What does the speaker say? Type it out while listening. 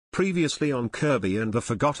Previously on Kirby and the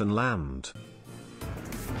Forgotten Land.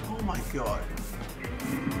 Oh my god.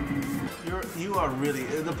 You are really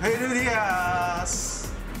the pain in the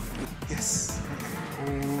ass. Yes.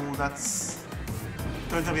 Okay. Oh, that's.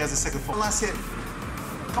 Don't tell me he has a second fall. Last hit.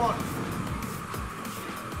 Come on.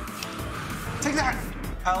 Take that.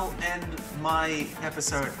 I'll end my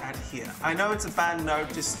episode at here. I know it's a bad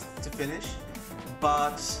note just to finish,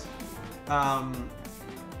 but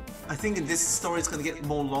I think this story is going to get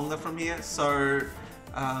more longer from here. So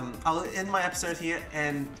I'll end my episode here,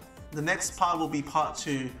 and the next part will be part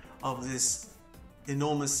 2 of this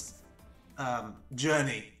enormous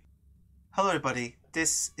journey. Hello everybody,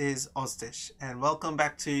 this is AusDish, and welcome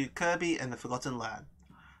back to Kirby and the Forgotten Land.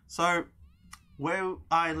 So, where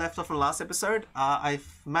I left off from the last episode,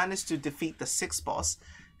 I've managed to defeat the 6th boss,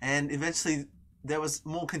 and eventually there was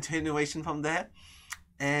more continuation from there.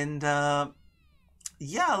 And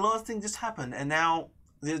yeah, a lot of things just happened, and now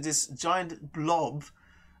there's this giant blob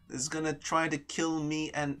that's gonna try to kill me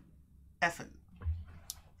and Effin.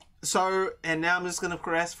 So, and now I'm just gonna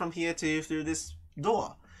progress from here through this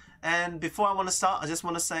door. And before I want to start, I just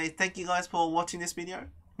want to say thank you guys for watching this video.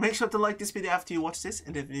 Make sure to like this video after you watch this,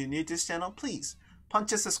 and if you're new to this channel, please punch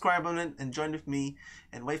the subscribe button and join with me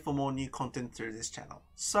and wait for more new content through this channel.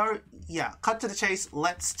 So yeah, cut to the chase,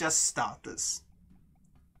 let's just start this.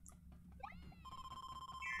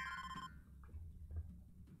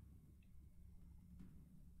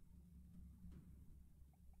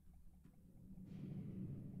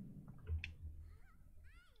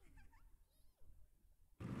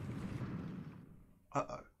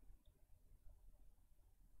 Uh-oh.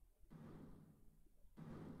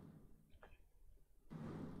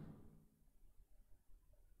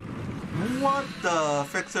 What the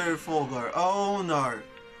Fector Elfilis? Oh no.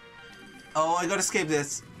 Oh, I gotta escape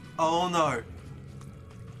this. Oh no.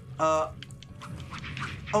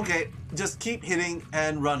 Okay, just keep hitting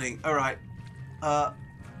and running. Alright.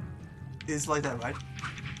 It's like that, right?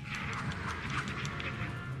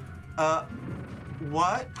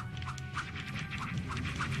 What?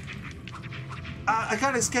 I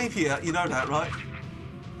can't escape here, you know that, right?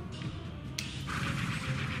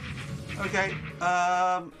 Okay,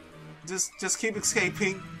 just keep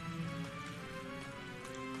escaping.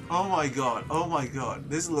 Oh my god,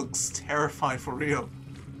 this looks terrifying for real.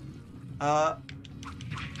 At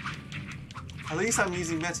least I'm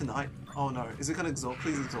using Meta Knight. Oh no, is it gonna absorb?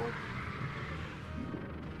 Please absorb.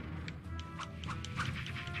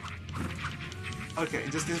 Okay,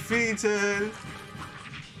 just defeated.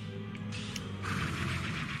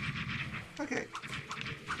 Okay.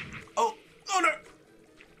 Oh no!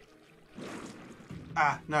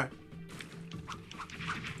 Ah, no.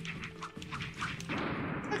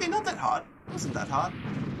 Okay, not that hard. It wasn't that hard.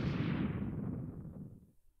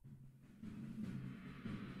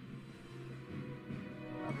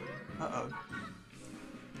 Uh-oh.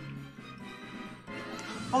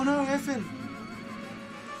 Oh no, Effin!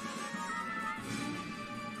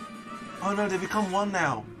 Oh no, they become one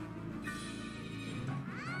now.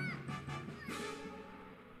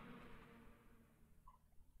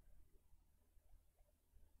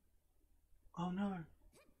 Oh no.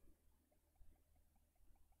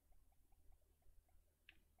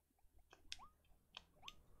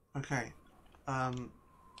 Okay.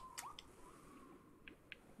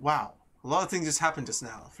 Wow. A lot of things just happened just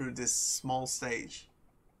now through this small stage.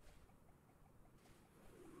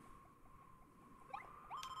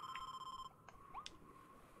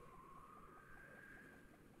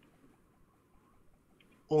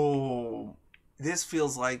 Oh, this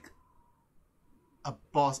feels like a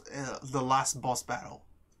boss, the last boss battle.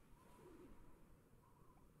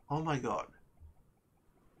 Oh my god.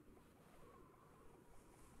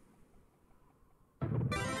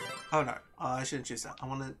 Oh no, I shouldn't choose that. I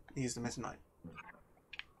want to use the Meta Knight.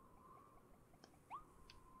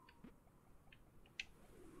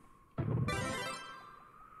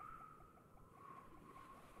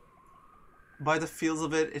 By the feels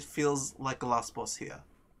of it, it feels like a last boss here.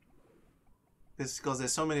 This because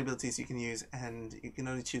there's so many abilities you can use, and you can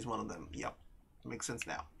only choose one of them. Yep, makes sense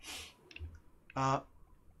now.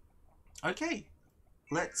 Okay,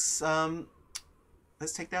 let's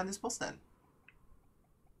take down this boss then.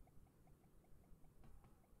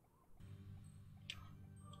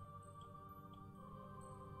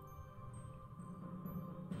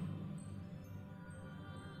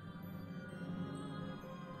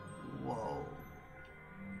 Whoa.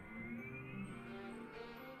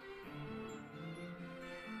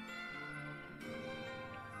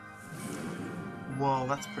 Whoa,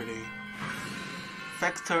 that's pretty.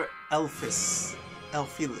 Fector Elfilis.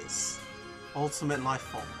 Ultimate life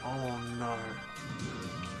form. Oh no.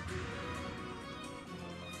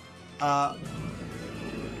 Oh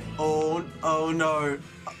no.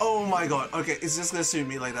 Oh my god. Okay, it's just gonna shoot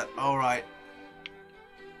me like that. Alright.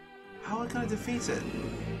 How am I gonna defeat it?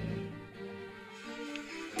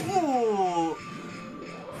 Ooh!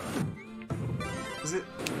 Is it?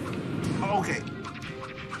 Okay.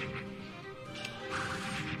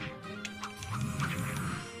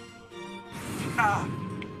 Ah!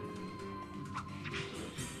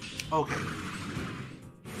 Okay.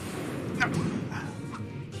 No.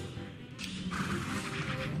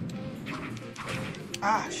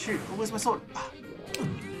 Ah, shoot. Where's my sword? Ah.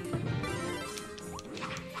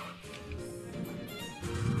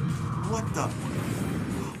 What the?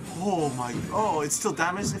 Oh my... Oh, it's still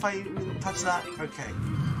damaged if I touch that? Okay.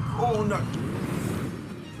 Oh no.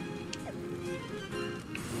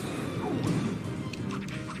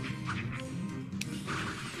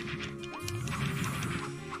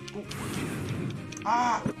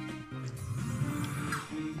 Ah!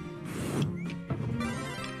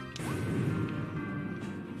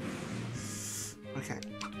 Okay.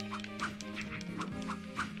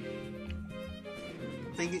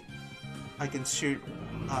 I think I can shoot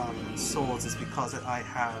swords is because I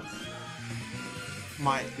have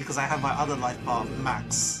my other life bar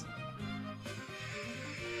max.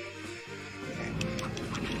 Okay.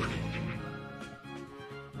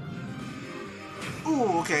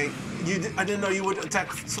 Ooh, okay. I didn't know you would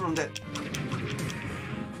attack from that.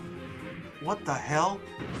 What the hell?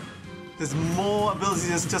 There's more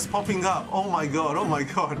abilities just popping up. Oh my god, oh my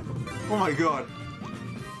god. Oh my god.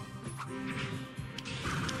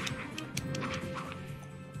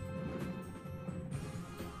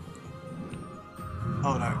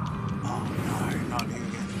 Oh no. Oh no, not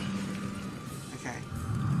again. Okay.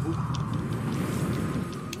 Ooh.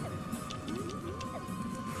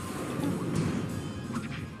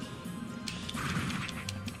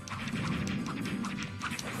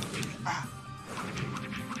 Ah.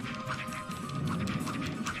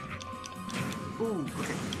 Ooh,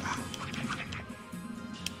 okay. Ah.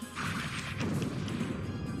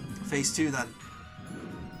 Phase 2 then.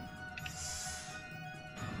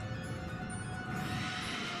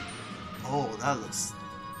 Oh, that looks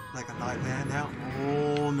like a nightmare now.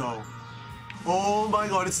 Oh no. Oh my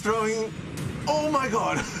god, it's throwing... Oh my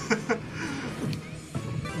god!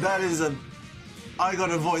 That is a... I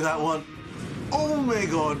gotta avoid that one. Oh my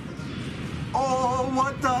god. Oh,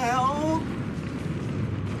 what the hell?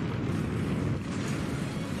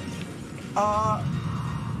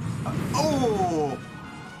 Oh!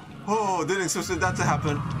 Oh, didn't expect that to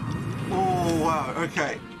happen. Oh, wow,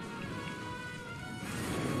 okay.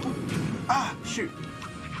 Ah, shoot.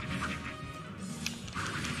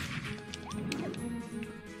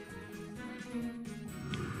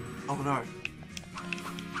 Oh no.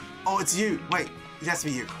 Oh, it's you. Wait, it has to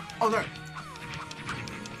be you. Oh no.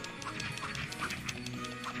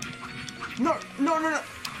 No, no, no, no.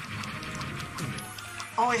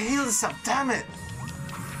 Oh, it healed itself. Damn it.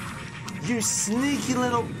 You sneaky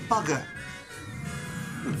little bugger.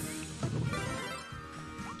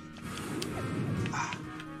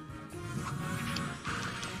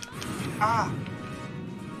 Ah!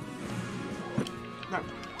 No.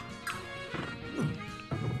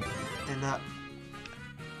 And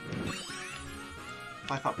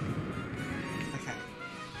back up. Okay.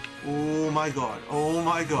 Oh my god. Oh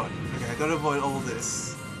my god. Okay, I gotta avoid all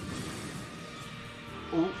this.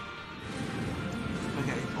 Oh.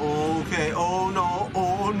 Okay. Okay. Oh no.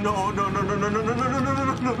 Oh no. No. No. No. No. No. No. No. No. No.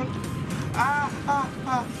 No. No. Ah! Ah!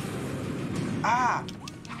 Ah! Ah!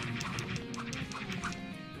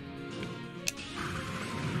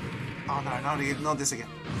 Oh no, not this again.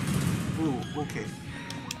 Ooh, okay.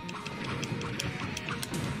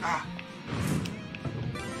 Ah!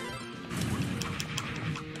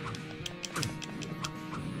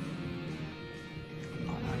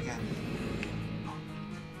 Oh, not again.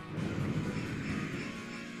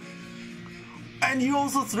 And you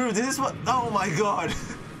also threw this one? Oh my god!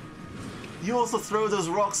 You also throw those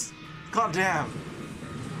rocks? God damn!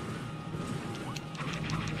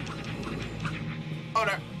 Oh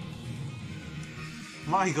no!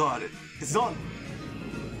 My god, it's not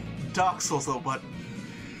Dark Souls though, but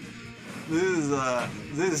this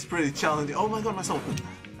is pretty challenging. Oh my god, my soul.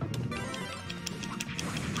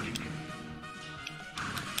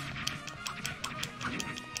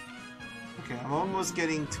 Okay, I'm almost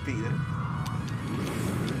getting to beat it.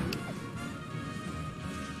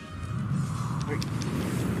 Wait.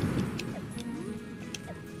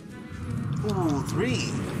 Ooh,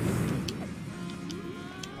 3.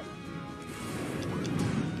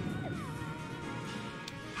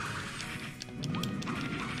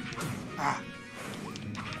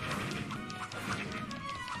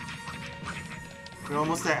 We're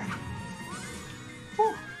almost there.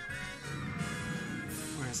 Whew.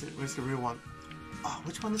 Where is it? Where's the real one? Oh,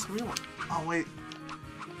 which one is the real one? Oh, wait.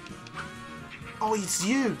 Oh, it's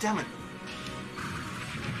you! Damn it!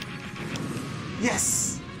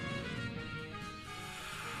 Yes!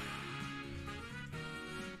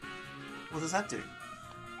 What does that do?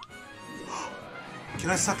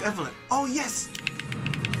 Can I suck Evelyn? Oh, yes!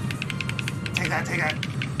 Take that, take that.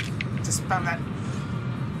 Just spam that.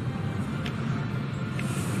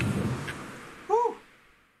 Woo!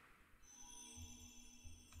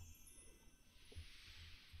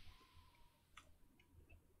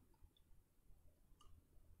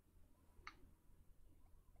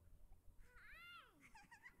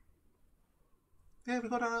 Yeah, we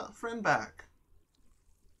got our friend back.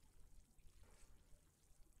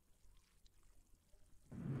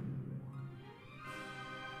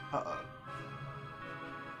 Uh-oh.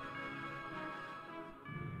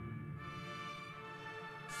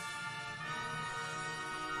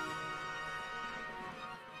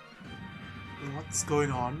 What's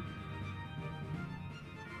going on?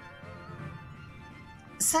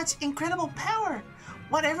 Such incredible power!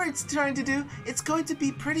 Whatever it's trying to do, it's going to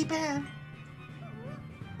be pretty bad.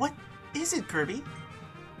 What is it, Kirby?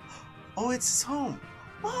 Oh, it's his home.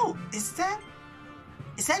 Whoa, is that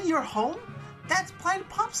your home? That's Planet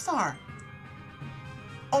Popstar.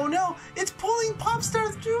 Oh no, it's pulling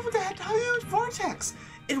Popstar through that huge vortex.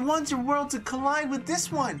 It wants your world to collide with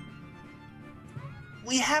this one.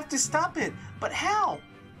 We have to stop it, but how?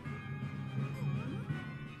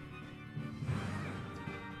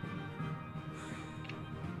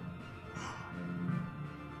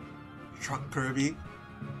 Truck Kirby.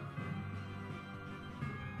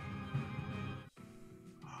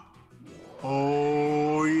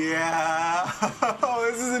 Oh yeah!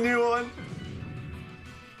 This is a new one.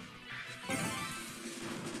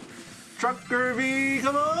 Truck Kirby,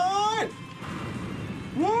 come on!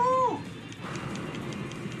 Woo!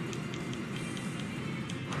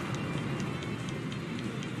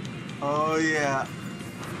 Oh yeah.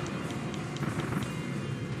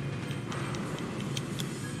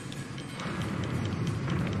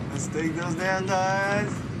 Let's take those down,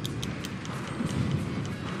 guys.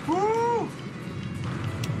 Woo!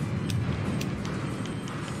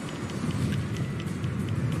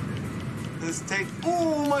 Let's take.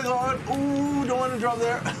 Oh my god! Oh, don't want to drop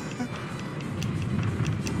there.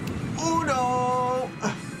 Oh no!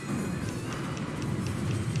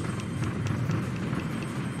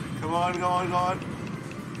 Come on, come on, come on.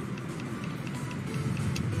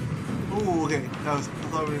 Oh, okay. I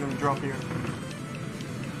thought we were gonna drop here.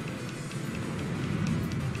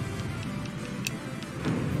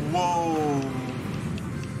 Whoa!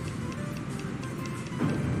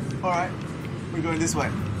 Alright, we're going this way.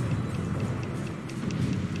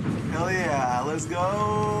 Hell yeah, let's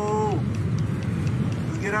go!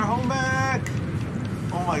 Let's get our home back!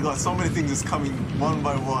 Oh my god, so many things is coming one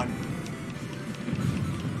by one.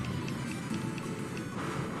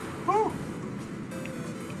 Woo!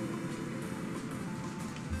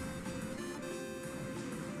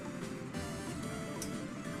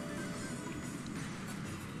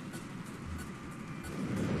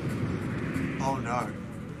 Oh no.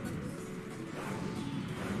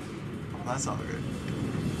 Oh, that's not good.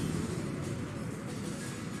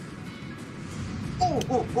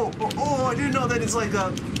 Oh, I didn't know that it's like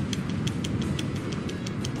a...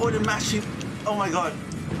 Oh, the mashing... Oh my god.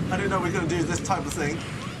 I didn't know we were going to do this type of thing.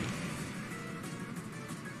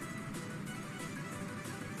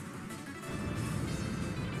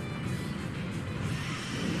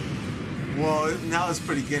 Whoa, now it's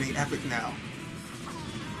pretty getting epic now.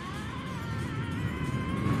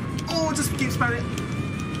 Oh, just keep spamming it.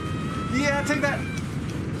 Yeah, take that.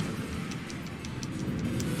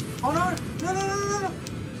 Oh no! No, no, no, no, no!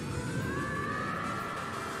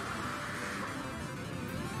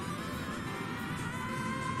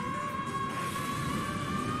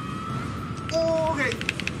 Oh, okay.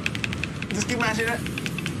 Just keep mashing it.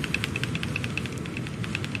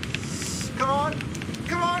 Come on!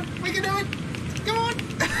 Come on! We can do it! Come on!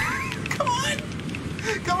 Come on!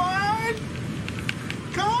 Come on!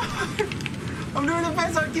 Come on! I'm doing the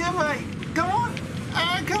best I can, mate! Come on!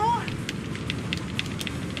 Come on!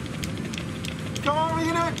 Come on, we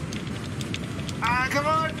can do it! Come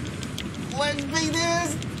on! Let's beat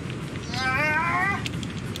this!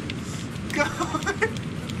 God!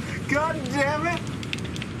 God damn it!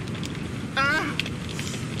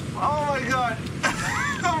 Oh my god!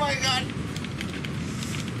 Oh my god!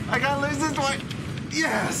 I can't lose this one!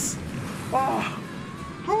 Yes! Oh!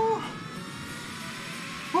 Whew.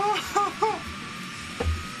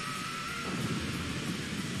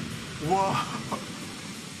 Whoa!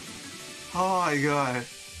 Oh my god.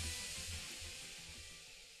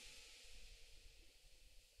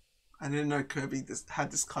 I didn't know Kirby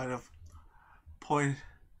had this kind of point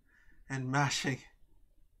and mashing.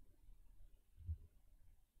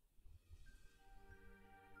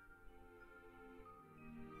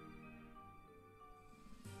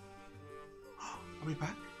 Are we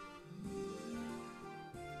back?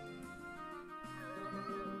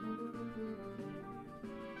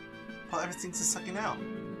 Oh, everything's just sucking out.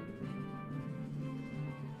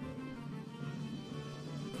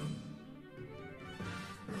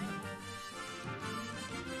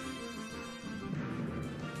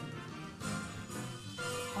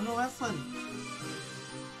 Oh no, Evelyn!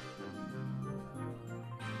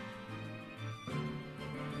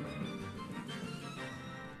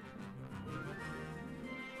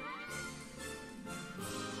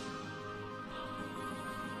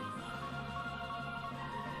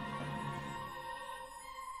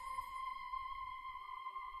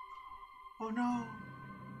 Oh no!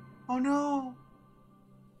 Oh no!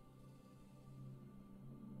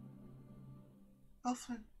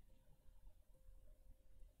 Elfin!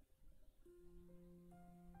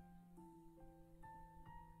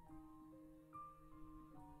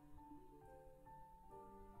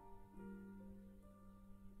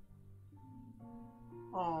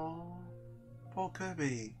 Oh, poor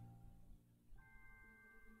Kirby.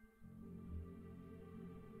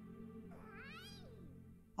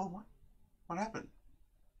 Oh, what? What happened?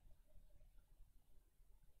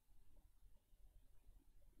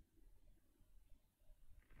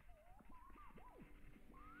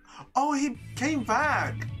 Oh, he came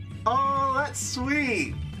back! Oh, that's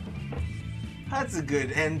sweet! That's a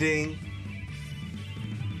good ending.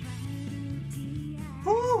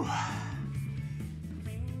 Whew!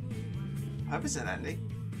 I hope it's an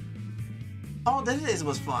ending. Oh, that it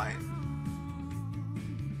was fine.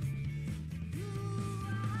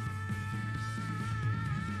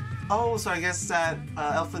 Oh, so I guess that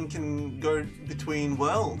Elfin can go between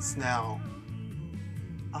worlds now.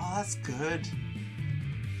 Oh, that's good.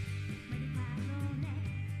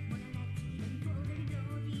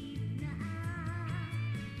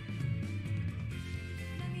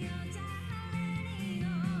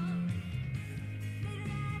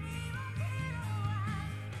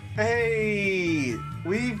 Hey,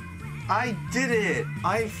 I did it!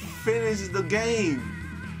 I finished the game!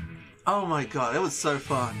 Oh my god, it was so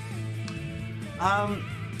fun.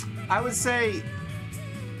 I would say,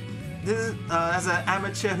 this is, as an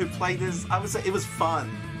amateur who played this, I would say it was fun.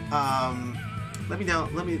 Let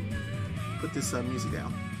me put this music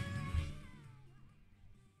down.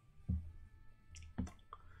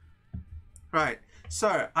 Right,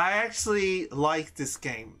 so I actually like this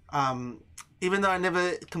game. Even though I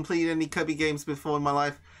never completed any Kirby games before in my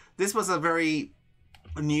life, this was a very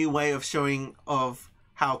new way of showing of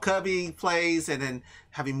how Kirby plays, and then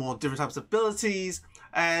having more different types of abilities,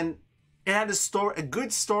 and it had a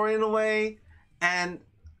good story in a way, and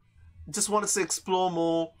just wanted to explore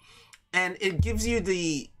more, and it drives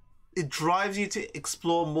you to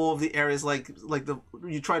explore more of the areas, like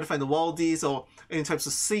you try to find the Waddle Dees or any types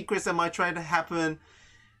of secrets that might try to happen.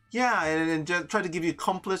 Yeah, and just try to give you the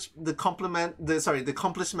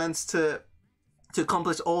accomplishments to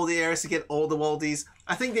accomplish all the areas to get all the Waddle Dees.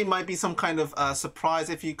 I think there might be some kind of surprise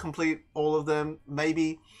if you complete all of them,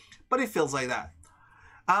 maybe, but it feels like that.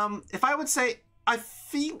 If I would say, I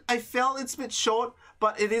felt it's a bit short,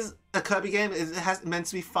 but it is a Kirby game. It has meant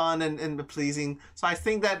to be fun and pleasing, so I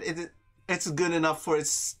think that it's good enough for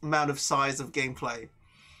its amount of size of gameplay.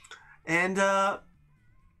 And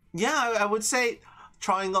yeah, I would say,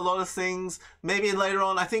 trying a lot of things. Maybe later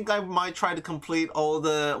on, I think I might try to complete all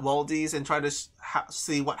the Waddle Dees and try to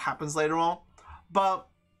see what happens later on. But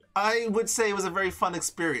I would say it was a very fun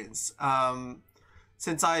experience.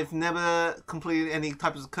 Since I've never completed any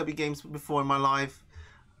types of Kirby games before in my life,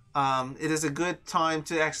 it is a good time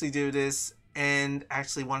to actually do this and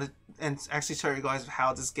actually show you guys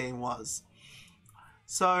how this game was.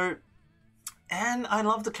 So, and I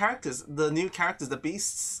love the characters, the new characters, the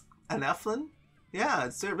Beasts and Elfin. Yeah,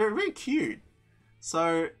 it's very, very cute.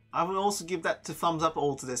 So I would also give that to thumbs up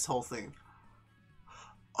all to this whole thing.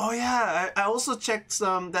 Oh yeah, I also checked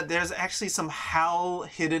that there's actually some HAL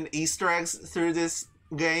hidden Easter eggs through this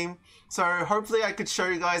game. So hopefully I could show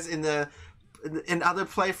you guys in other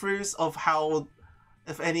playthroughs of how,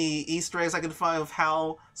 if any Easter eggs I can find of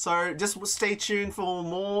HAL. So just stay tuned for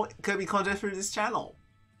more Kirby content through this channel.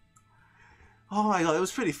 Oh my god, it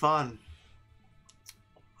was pretty fun.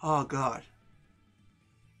 Oh god.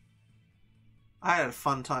 I had a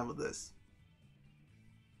fun time with this.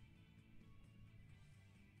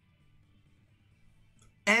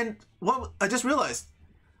 And what I just realized,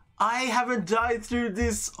 I haven't died through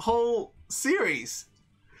this whole series.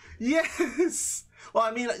 Yes. Well,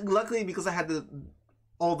 I mean, luckily because I had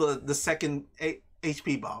all the second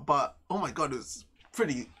HP bar, but oh my god, it was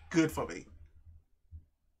pretty good for me.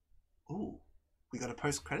 Ooh, we got a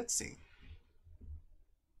post-credit scene.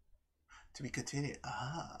 To be continued.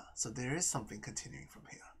 Ah, so there is something continuing from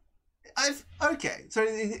here. Okay, so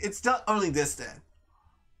it's not only this then.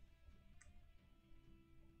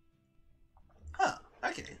 Huh.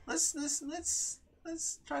 Okay, let's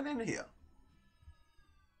try it in here.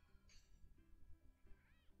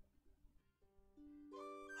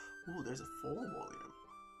 Ooh, there's a full volume.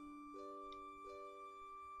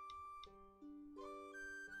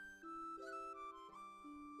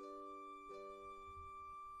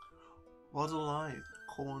 Waddle Dees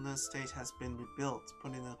corner stage has been rebuilt.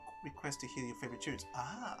 Put in a request to hear your favorite tunes.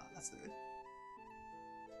 Ah, that's good.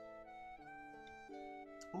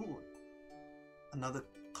 Ooh, another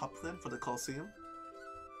cup then for the Colosseum.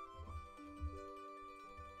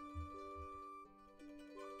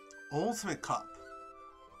 Ultimate cup.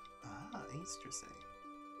 Ah, interesting.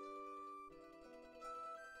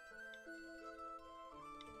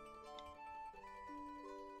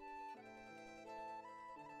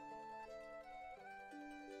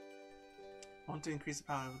 Want to increase the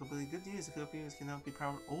power of ability? Good news, the abilities can now be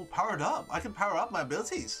powered. Oh, powered up! I can power up my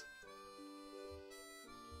abilities.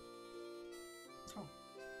 What's wrong?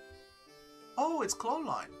 Oh, it's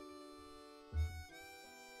Clothesline.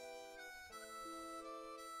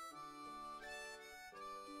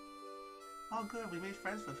 Oh, good. We made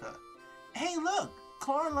friends with her. Hey, look!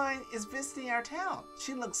 Clothesline is visiting our town.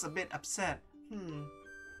 She looks a bit upset.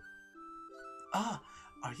 Ah,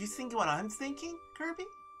 are you thinking what I'm thinking, Kirby?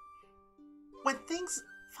 When things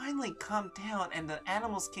finally calmed down and the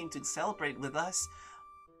animals came to celebrate with us,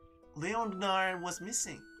 Leonard was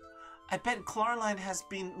missing. I bet Clothesline has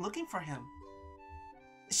been looking for him.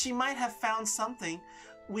 She might have found something.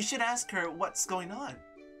 We should ask her what's going on.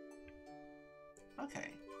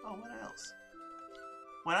 Okay. Oh, what else?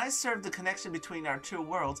 When I served the connection between our two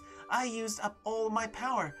worlds, I used up all my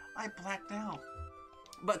power. I blacked out.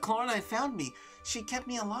 But Clothesline found me. She kept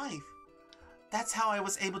me alive. That's how I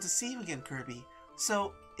was able to see you again, Kirby.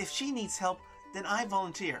 So, if she needs help, then I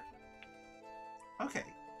volunteer. Okay.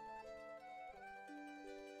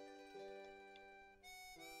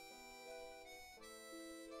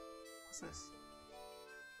 What's this?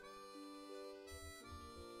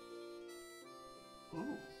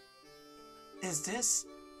 Ooh. Is this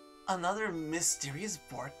another mysterious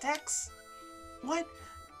vortex? What?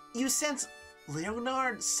 You sense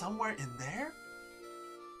Leonard somewhere in there?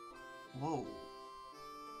 Whoa.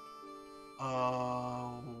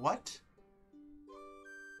 What?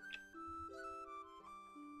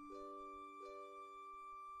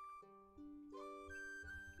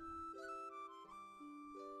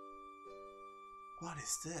 What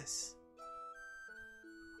is this?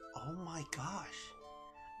 Oh my gosh.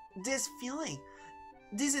 This feeling.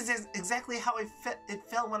 This is exactly how it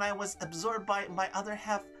felt when I was absorbed by my other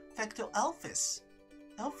half, Fector Elfilis.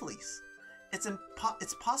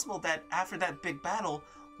 It's possible that after that big battle,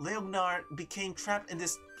 Leonard became trapped in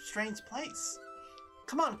this strange place.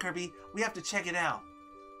 Come on, Kirby, we have to check it out.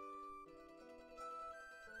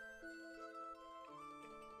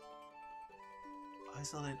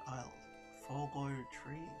 Isolated Isle, folklore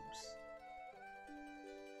dreams.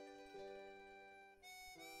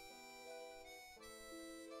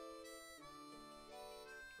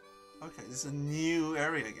 Okay, this is a new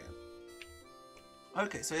area again.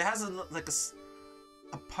 Okay, so it has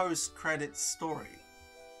a post-credit story.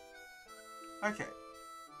 Okay,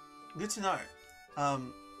 good to know.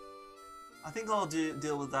 I think I'll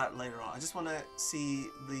deal with that later on. I just want to see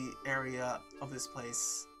the area of this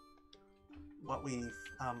place, what we've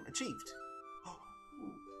achieved.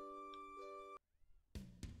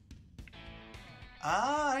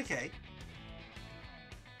 Ah, okay.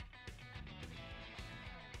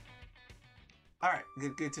 Alright,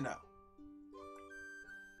 good to know.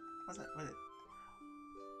 What's that? What is it?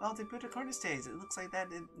 Well, they put a corner stage. It looks like that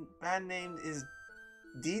band name is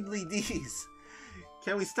Waddle Dees.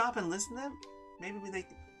 Can we stop and listen to them? Maybe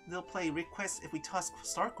they'll play requests if we toss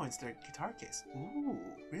star coins to their guitar case. Ooh,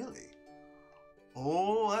 really?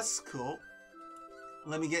 Oh, that's cool.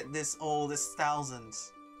 Let me get this 1,000.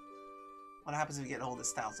 What happens if we get all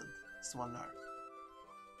this 1,000? Just one know.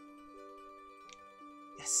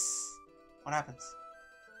 Yes. What happens?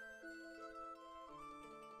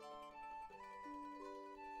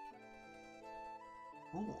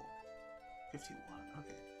 Ooh, 51.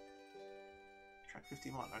 Okay. Track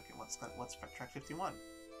 51. Okay, what's track 51?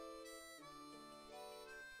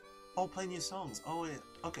 Oh, play new songs. Oh, yeah.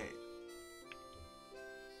 Okay.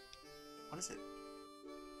 What is it?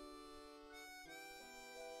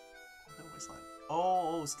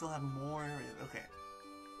 Oh, still have more areas. Okay.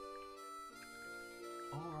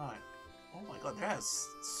 Alright. Oh my god, there's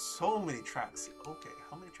so many tracks. Okay,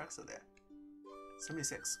 how many tracks are there?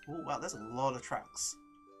 76. Oh wow, that's a lot of tracks.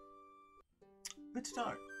 Good to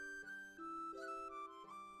know.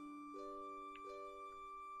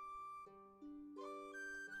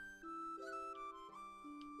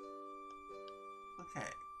 Okay,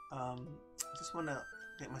 I just want to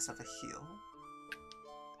get myself a heal,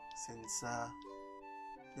 since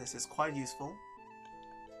this is quite useful.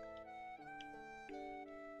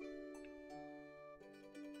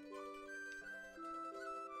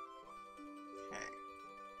 Okay.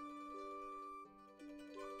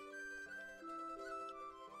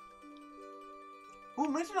 Oh,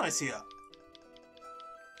 Meta Knight's here!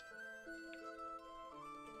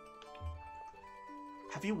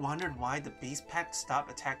 Have you wondered why the Beast Pack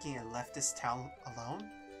stopped attacking and left this town alone?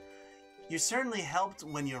 You certainly helped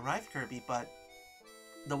when you arrived, Kirby, but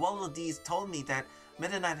the Waddle Dees told me that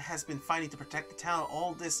Meta Knight has been fighting to protect the town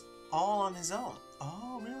all on his own.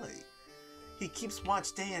 Oh, really? He keeps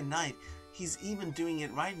watch day and night. He's even doing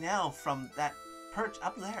it right now from that perch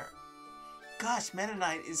up there. Gosh, Meta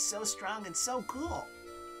Knight is so strong and so cool.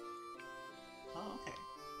 Oh, okay.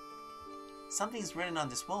 Something's written on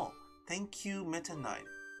this wall. Thank you, Meta Knight.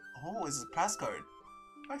 Oh, it's a passcode.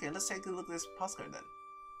 Okay, let's take a look at this passcode then.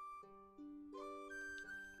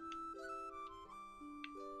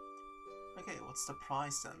 Okay, what's the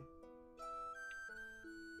price then?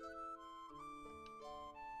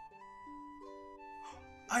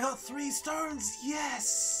 I got 3 stones!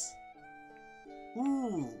 Yes!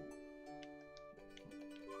 Ooh!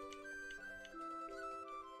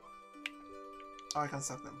 Oh, I can't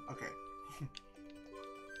suck them. Okay.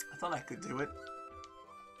 I thought I could do it.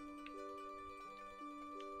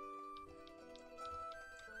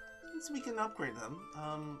 Since we can upgrade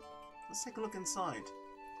them, let's take a look inside.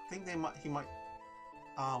 I think he might,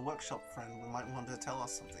 workshop friend might want to tell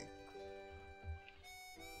us something.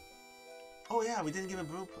 Oh yeah, we didn't give a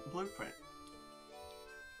blueprint.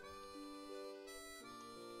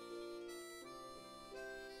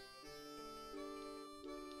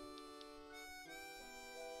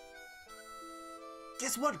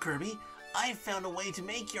 Guess what, Kirby? I found a way to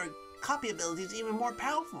make your copy abilities even more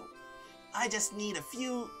powerful. I just need a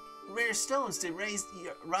few rare stones to raise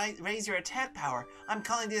your attack power. I'm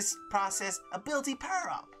calling this process Ability Power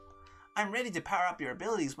Up. I'm ready to power up your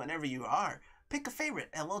abilities whenever you are. Pick a favorite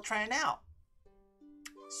and we'll try it out.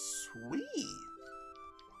 Sweet.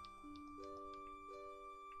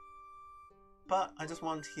 But I just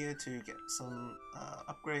want here to get some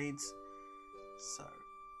upgrades. So,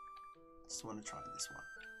 just want to try this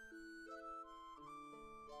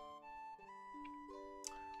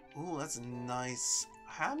one. Ooh, that's a nice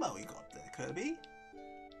hammer we got there, Kirby.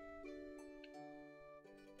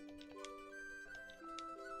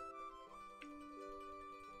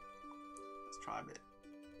 Let's try a bit.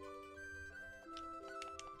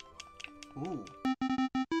 Ooh.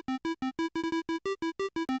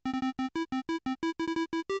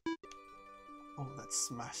 Oh, that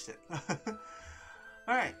smashed it.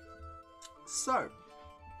 Alright. So,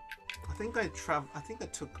 I think I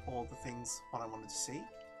took all the things what I wanted to see.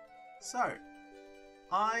 So,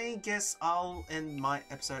 I guess I'll end my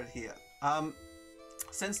episode here.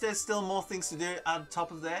 Since there's still more things to do at the top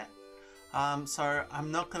of there, so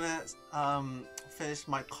I'm not gonna finish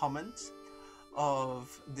my comment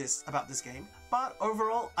of this about this game. But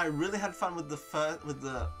overall, I really had fun with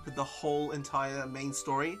the whole entire main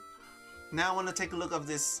story. Now I want to take a look of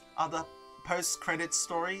this other post-credit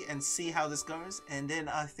story and see how this goes, and then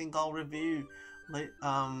I think I'll review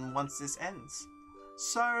once this ends.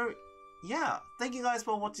 So yeah, thank you guys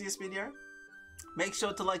for watching this video. Make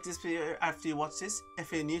sure to like this video after you watch this.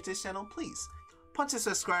 If you're new to this channel, please punch the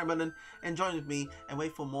subscribe button and join with me and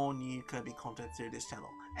wait for more new Kirby content through this channel.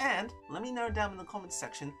 And let me know down in the comments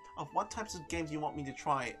section of what types of games you want me to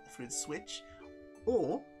try through the Switch,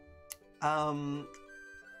 or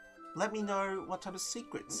let me know what type of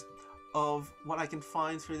secrets of what I can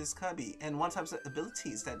find through this Kirby, and what types of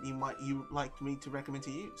abilities that you like me to recommend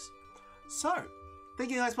to use. So,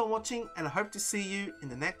 thank you guys for watching, and I hope to see you in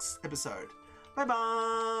the next episode. Bye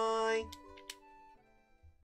bye!